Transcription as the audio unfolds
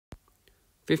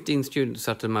15 students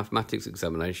sat a mathematics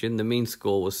examination. The mean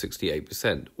score was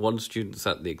 68%. One student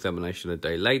sat the examination a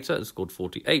day later and scored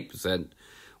 48%.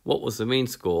 What was the mean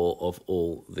score of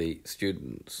all the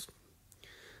students?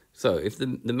 So if the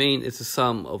mean is the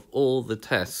sum of all the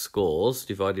test scores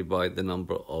divided by the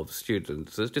number of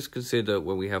students, let's just consider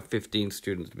when we have 15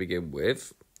 students to begin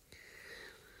with.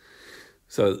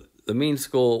 So the mean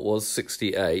score was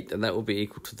 68, and that will be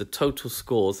equal to the total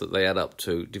scores that they add up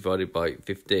to divided by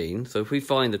 15. So if we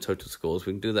find the total scores,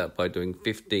 we can do that by doing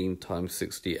 15 times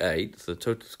 68. So the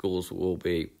total scores will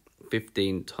be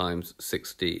 15 times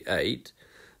 68.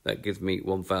 That gives me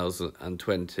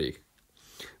 1,020.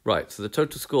 Right, so the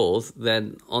total scores,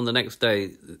 then on the next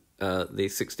day, the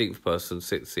 16th person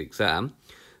sits the exam.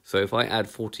 So if I add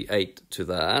 48 to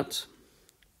that,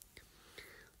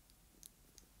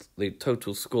 the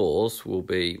total scores will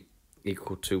be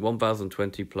equal to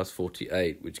 1,020 plus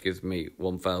 48, which gives me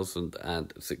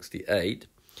 1,068.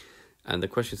 And the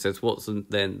question says, what's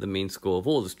then the mean score of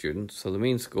all the students? So the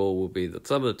mean score will be the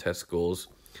sum of the test scores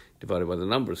divided by the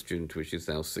number of students, which is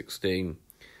now 16,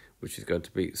 which is going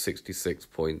to be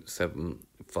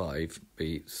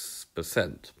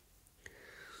 66.75%.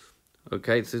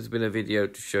 Okay, this has been a video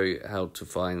to show you how to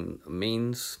find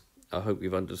means. I hope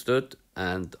you've understood,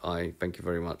 and I thank you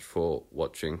very much for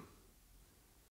watching.